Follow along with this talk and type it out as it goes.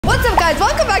up, guys?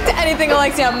 Welcome back to Anything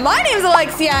Alexia. My name's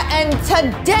Alexia, and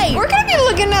today we're gonna be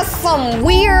looking at some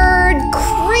weird,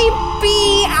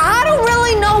 creepy, I don't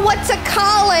really know what to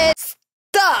call it,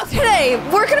 stuff. Today,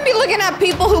 we're gonna be looking at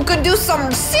people who could do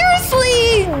some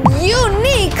seriously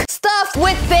unique stuff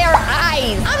with their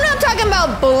eyes. I'm not talking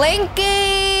about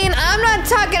blinking. I'm not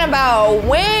talking about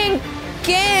winking.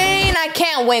 I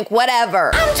can't wink,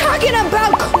 whatever. I'm talking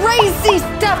about crazy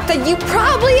stuff that you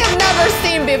probably have never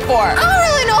seen before. I don't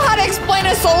really know how to explain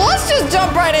it, so let's just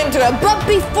jump right into it. But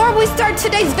before we start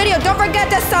today's video, don't forget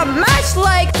to smash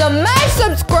like, smash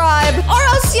subscribe, or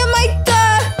else you might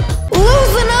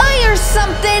lose an eye or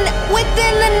something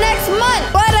within the next month.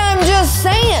 But I'm just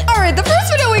saying. All right, the first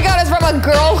video we got is from a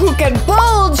girl who can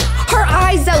bulge her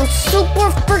eyes out super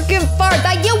freaking far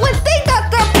that you would think that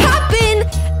they're popping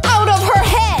out of her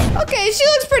head. Okay, she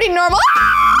looks pretty normal.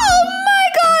 Oh my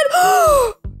god!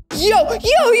 Yo, are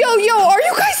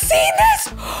you guys seeing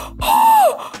this?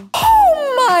 Oh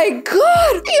my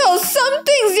god! Yo, some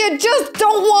things you just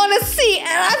don't want to see, and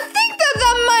I think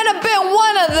that might have been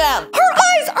one of them. Her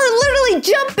eyes are literally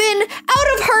jumping out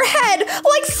of her head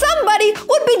like somebody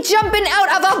would be jumping out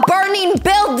of a burning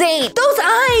building. Those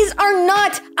eyes are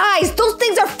not eyes. Those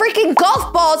things are freaking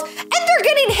golf balls, and they're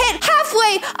getting hit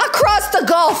halfway across the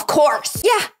golf course.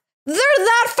 Yeah. They're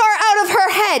that far out of her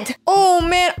head. Oh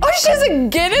man. Oh, she has a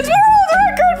Guinness World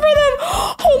Record for them.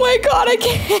 Oh my god, I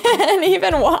can't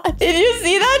even watch. Did you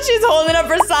see that? She's holding up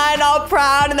her sign all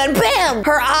proud and then bam,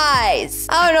 her eyes.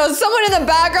 I don't know, someone in the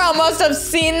background must have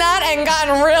seen that and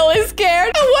gotten really scared.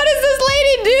 And what does this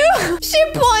lady do? She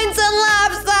points and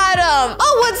laughs at him.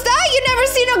 Oh, what's that? You never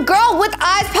seen a girl with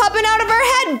eyes popping out of her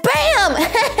head? Bam!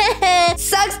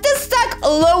 Sucks to suck,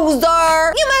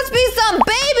 loser. You must be some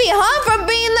baby, huh, for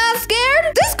being that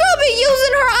scared? This girl be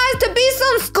using her eyes to be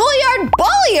some schoolyard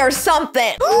bully or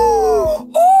something. Oh,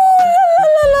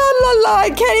 I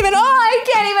can't even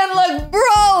look, bro.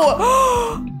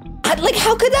 Like,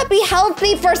 how could that be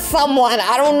healthy for someone?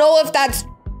 I don't know if that's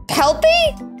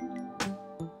healthy.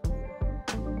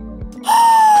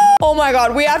 Oh my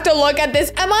god, we have to look at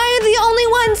this. Am I the only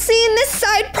one seeing this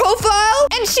side profile?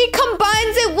 And she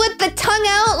combines it with the tongue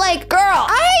out like, girl,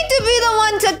 I hate to be the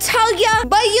one to tell ya,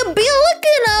 but you be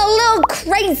looking a little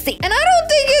crazy. And I don't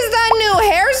think it's that new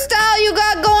hairstyle you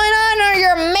got going on or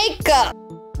your makeup.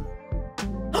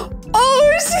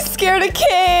 Oh, she's scared a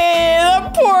kid.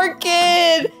 A poor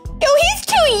kid. Yo, he's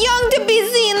too young to be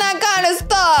seeing that kind of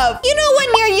stuff. You know when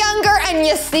you're younger and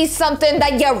you see something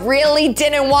that you really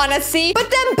didn't want to see, but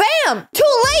then bam,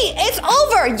 too late, it's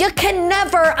over. You can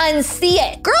never unsee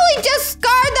it. Girlie just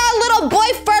scarred that little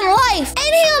boy for life,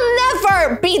 and he'll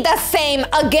never be the same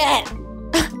again.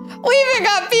 We even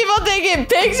got people taking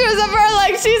pictures of her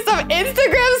like she's some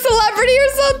Instagram celebrity or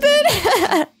something.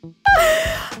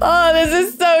 Oh, this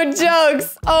is so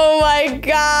jokes. Oh my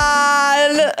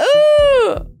god.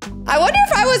 Ooh. I wonder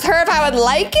if I was her, if I would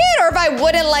like it or if I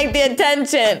wouldn't like the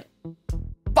attention.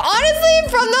 But honestly,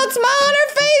 from that smile on her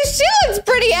face, she looks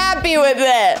pretty happy with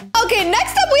it. Okay,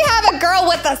 next up we have a girl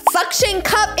with a suction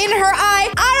cup in her eye.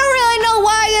 I don't really know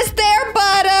why it's there,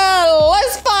 but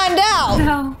let's find out.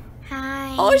 Hello.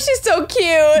 Hi. Oh, she's so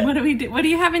cute. What do we do? What do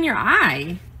you have in your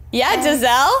eye? Yeah,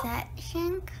 Giselle.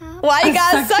 Suction cup. Why you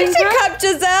got a suction cup,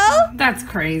 Giselle? That's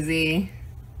crazy.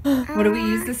 What do we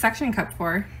use the suction cup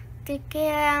for? To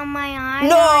get out my eye.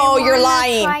 No, you're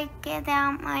lying. Try to get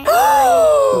out my eye.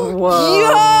 Whoa.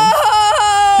 Yo!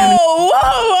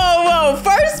 Whoa.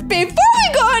 First, before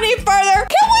we go any further,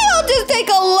 can we all just take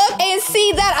a look and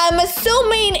see that I'm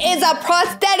assuming is a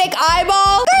prosthetic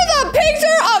eyeball? There's a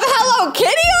picture of Hello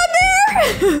Kitty on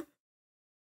there?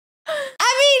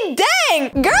 I mean,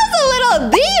 dang, girl's a little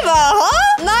diva,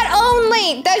 huh? Not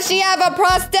only does she have a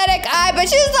prosthetic eye, but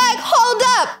she's like, hold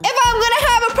up, if I'm gonna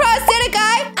have a prosthetic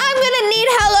eye, I'm gonna need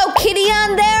Hello Kitty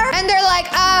on there. And they're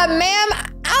like, ma'am,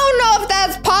 I don't know if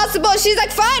that's possible. She's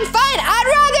like, fine, I'd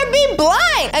rather be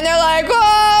blind. And they're like,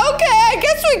 oh, okay, I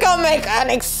guess we gonna make an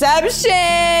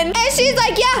exception. And she's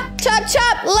like, yeah,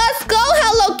 chop, let's go,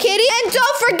 Hello Kitty. And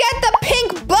don't forget the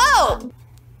pink bow.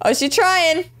 Oh, she's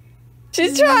trying.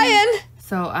 She's trying.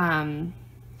 So,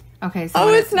 okay, so oh,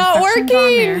 it's not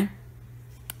working.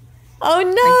 Oh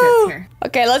no. Like this,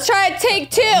 okay, let's try it. Take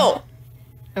two.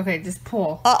 Okay, just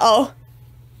pull. Uh-oh.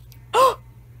 Oh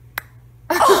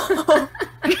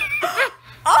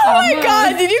my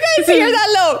god, did you guys hear that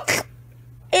low?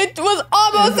 It was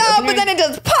almost out, but then it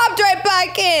just popped right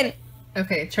back in.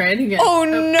 Okay, try it again. Oh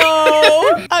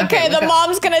no. Okay, the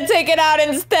mom's gonna take it out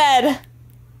instead.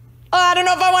 Oh, I don't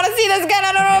know if I want to see this again.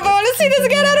 I don't know if I want to see this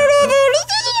again. I don't know if I want to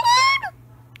see this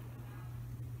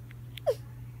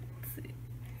again.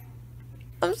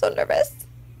 I'm so nervous.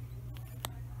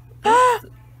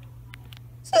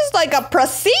 looks like a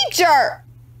procedure.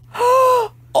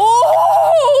 Oh,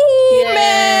 Yay,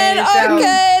 man. so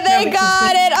Okay, they now we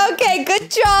got can it. Okay,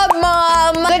 good job,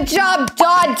 Mom. Good job,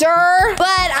 Dodger.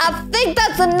 But I think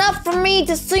that's enough for me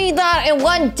to see that in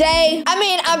one day. I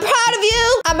mean, I'm proud of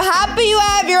you. I'm happy you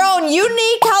have your own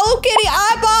unique Hello Kitty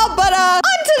eyeball, but on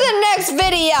to the next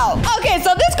video. Okay,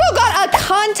 so this girl got a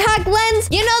contact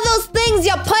lens. You know those things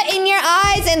you put in your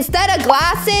eyes instead of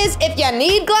glasses if you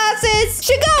need glasses?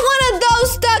 She got one of those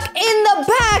stuck in the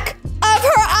back of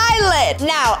her eyelid.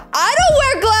 Now, I don't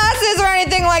wear glasses or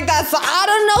anything like that, so I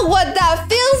don't know what that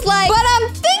feels like, but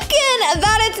I'm thinking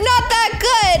that it's not that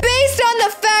good based on the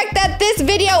fact that this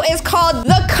video is called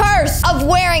The Curse of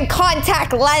Wearing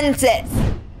Contact Lenses.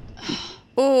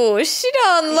 Ooh, she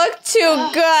don't look too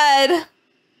good.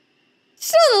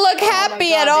 She doesn't look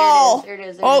happy at all. There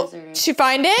it is. She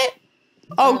find it?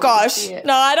 Oh gosh.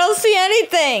 No, I don't see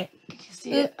anything. Can you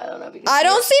see it? I don't know if you can I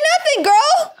don't see nothing,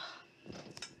 girl.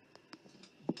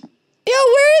 Yo,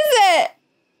 where is it?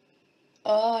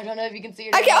 Oh, I don't know if you can see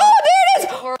it. I can't. Oh, there it is.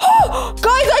 Oh,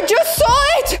 guys, I just saw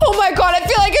it. Oh my God, I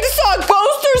feel like I just saw a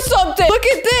ghost or something. Look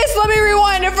at this. Let me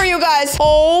rewind it for you guys.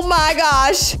 Oh my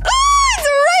gosh. Ah, it's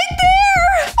right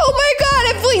there. Oh my God,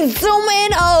 if we zoom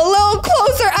in a little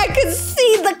closer, I could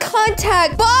see the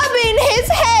contact bobbing his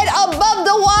head above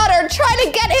the water, trying to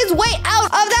get his way out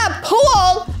of that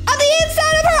pool on the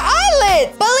inside of her eyelid.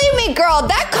 Believe me, girl,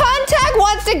 that contact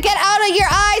wants to get out of your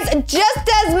eyes just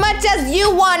as much as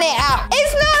you want it out.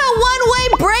 It's not a one-way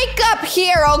breakup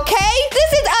here, okay?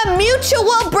 This is a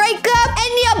mutual breakup,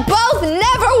 and you both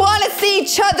never want to see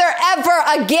each other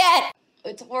ever again.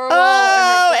 It's horrible.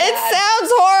 Oh, it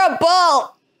sounds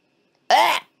horrible.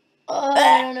 Oh,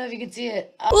 I don't know if you can see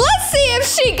it. Let's see if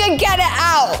she can get it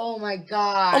out. Oh my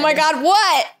God. Oh my God,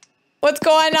 what? What's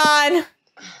going on?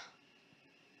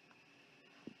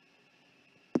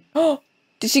 Oh,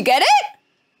 did she get it?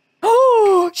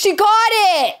 Oh, she got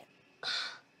it.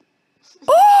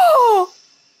 Oh,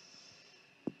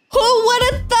 who would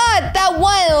have thought that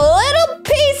one little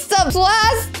piece of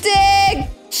plastic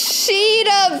sheet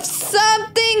of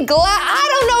something glass,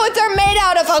 I don't know what they're made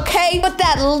out of, okay? But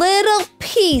that little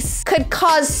piece could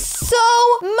cause so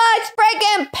much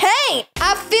freaking pain.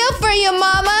 I feel for you,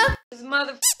 Mama. This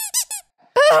mother.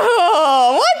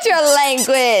 Oh, what's your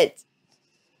language?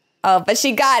 Oh, but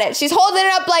she got it. She's holding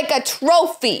it up like a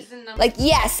trophy. Like,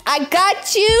 yes, I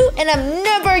got you, and I'm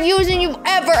never using you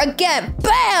ever again.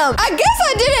 Bam! I guess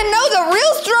I didn't know the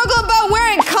real struggle about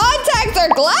wearing contacts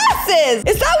or glasses.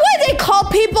 Is that why they call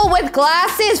people with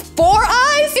glasses four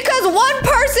eyes? Because one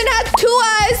person has two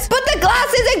eyes, but the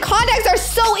glasses and contacts are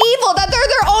so evil that they're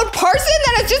their own person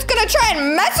that is just gonna try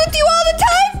and mess with you all the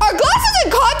time? Are glasses and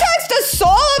contacts the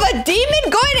soul of a demon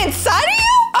going inside of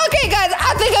you? Okay, guys,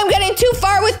 I think I'm getting too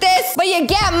far with this, but you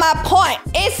get my point.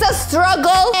 It's a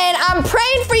struggle, and I'm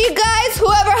praying for you guys,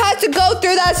 whoever has to go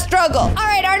through that struggle. All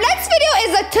right, our next video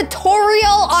is a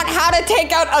tutorial on how to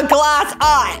take out a glass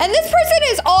eye. And this person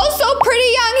is also pretty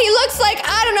young. He looks like,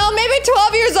 I don't know, maybe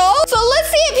 12 years old. So let's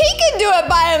see if he can do it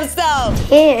by himself.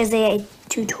 Here is a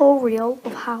tutorial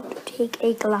of how to take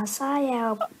a glass eye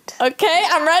out. Okay,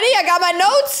 I'm ready. I got my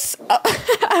notes. Oh.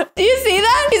 Do you see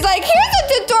that? He's like, here's a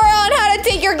tutorial on how to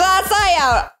take your glass eye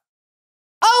out.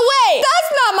 Oh, wait,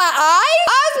 that's not my eye.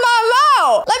 That's my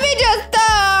mouth. Let me just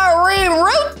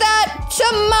reroute that to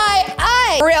my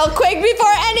eye real quick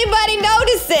before anybody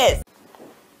notices.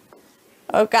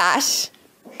 Oh, gosh.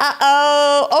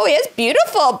 Uh-oh. Oh, he has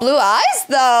beautiful blue eyes,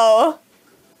 though.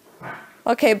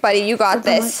 Okay, buddy, you got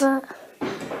this.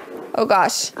 Oh,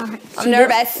 gosh. Right, I'm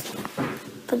nervous.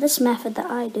 For this method that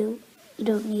I do, you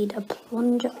don't need a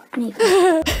plunger or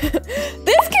anything.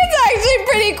 This kid's actually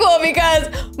pretty cool because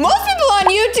most people on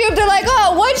YouTube, they're like,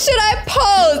 oh, what should I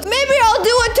post? Maybe I'll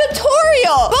do a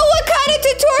tutorial. But what kind of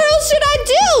tutorial should I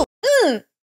do?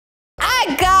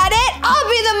 I got it. I'll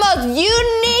be the most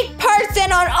unique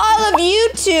person on all of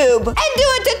YouTube and do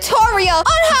a tutorial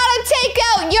on how to take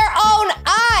out your own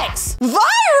eyes.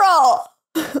 Viral!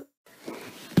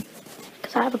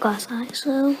 Because I have a glass eye,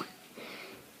 so...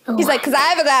 Oh. He's like, because I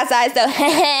have a glass eye, so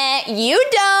you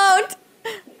don't.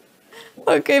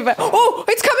 Okay, but oh,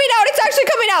 it's coming out. It's actually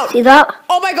coming out. See that?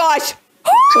 Oh my gosh.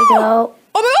 Take it out.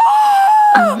 Oh my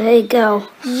god. And there you go.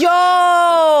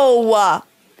 Yo.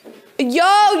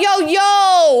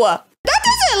 Yo. That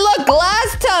doesn't look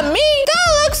glass to me. That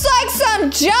looks like some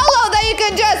Jell-O that you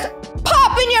can just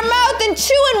pop in your mouth and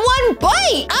chew in one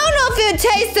bite. I don't know if it would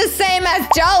taste the same as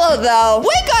Jell-O though.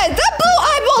 Wait guys, that blue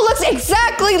eyeball looks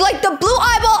exactly like the blue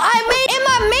eyeball I made in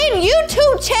my main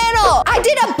YouTube channel. I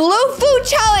did a blue food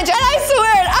challenge and I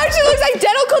swear it actually looks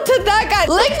identical to that guy.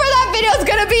 Link for that video is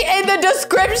gonna be in the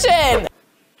description.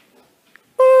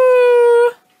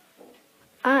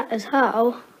 That is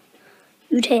how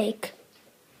you take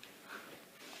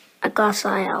a glass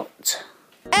eye out.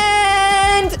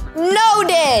 And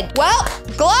noted. Well,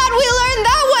 glad we learned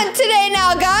that one today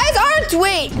now, guys, aren't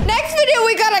we? Next video,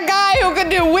 we got a guy who can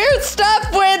do weird stuff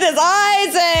with his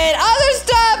eyes and other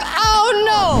stuff. Oh,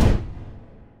 no.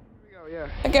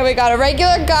 Okay, we got a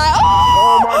regular guy.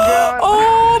 Oh my god.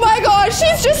 Oh my gosh,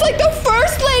 she's just like the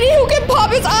first lady who can pop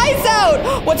his eyes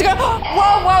out. What's it gonna?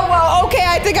 Whoa, whoa, whoa. Okay,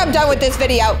 I think I'm done with this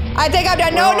video. I think I'm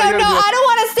done. No, no, no. I don't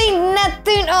want to see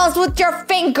nothing else with your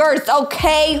fingers,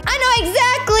 okay? I know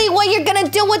exactly what you're gonna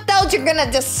do with those. You're gonna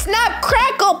just snap,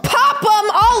 crackle, pop them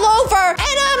all over,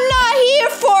 and I'm not here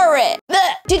for it.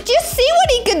 Did you see what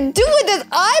he could do with his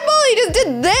eyeball? He just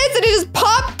did this and it just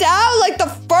popped out like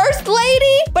the first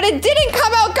lady, but it didn't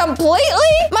come out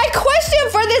completely. My question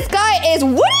for this guy is,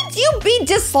 wouldn't you be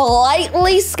just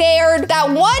slightly scared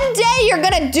that one day you're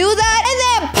gonna do that and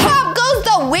then pop goes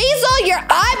the weasel, your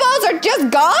eyeballs are just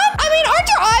gone? I mean, aren't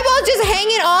your eyeballs just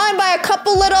hanging on by a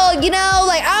couple little, you know,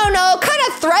 like, I don't know, kind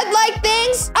of thread-like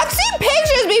things? I've seen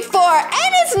pictures before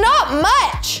and it's not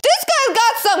much. This guy's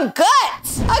got some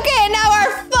guts. Okay, now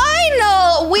our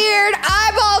final weird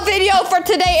eyeball video for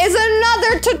today is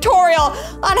another tutorial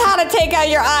on how to take out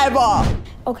your eyeball.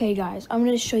 Okay, guys, I'm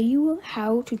going to show you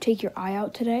how to take your eye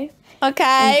out today.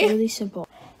 Okay. It's really simple.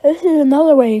 This is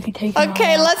another way you can take your eye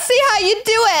Okay, out. let's see how you do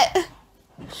it.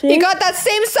 See? You got that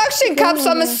same suction cup, so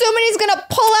I'm assuming he's going to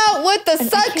pull out with the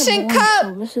suction cup.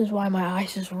 So this is why my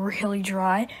eyes is really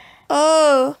dry.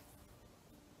 Oh.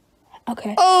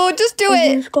 Okay. Oh, just do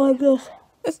it. Just go like this.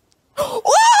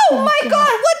 Whoa, my God,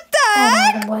 what the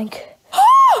heck? Blank.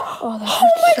 Oh,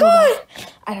 my God.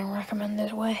 Bad. I don't recommend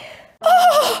this way.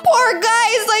 Oh, poor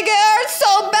guys, like it hurts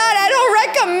so bad. I don't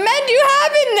recommend you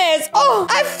having this. Oh,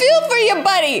 I feel for you,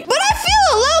 buddy. But I feel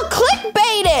a little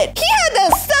clickbaited. He had the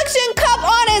suction cup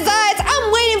on his eyes.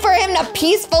 I'm waiting for him to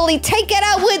peacefully take it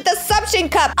out with the suction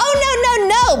cup. Oh, no, no,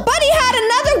 no. Buddy had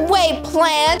another way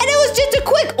planned. And it was just a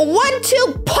quick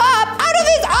 1-2 pop out of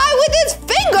his eye with his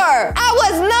finger. I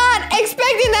was not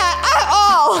expecting that at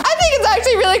all. I think it's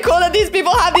actually really cool that these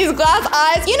people have these glass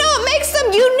eyes. You know, it makes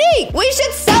them unique. We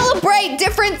should celebrate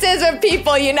differences of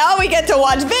people, you know? We get to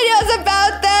watch videos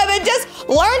about them and just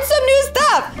learn some new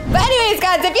stuff. But anyways,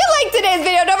 guys, if you liked today's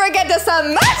video, don't forget to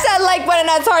smash that like button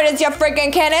as hard as you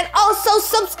freaking can. And also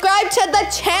subscribe to the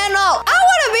channel. I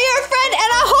want to be your friend and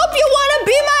I hope you want to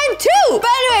be mine too.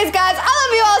 But anyways, guys, I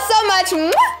love you all so much.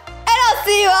 And I'll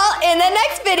see you all in the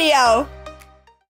next video.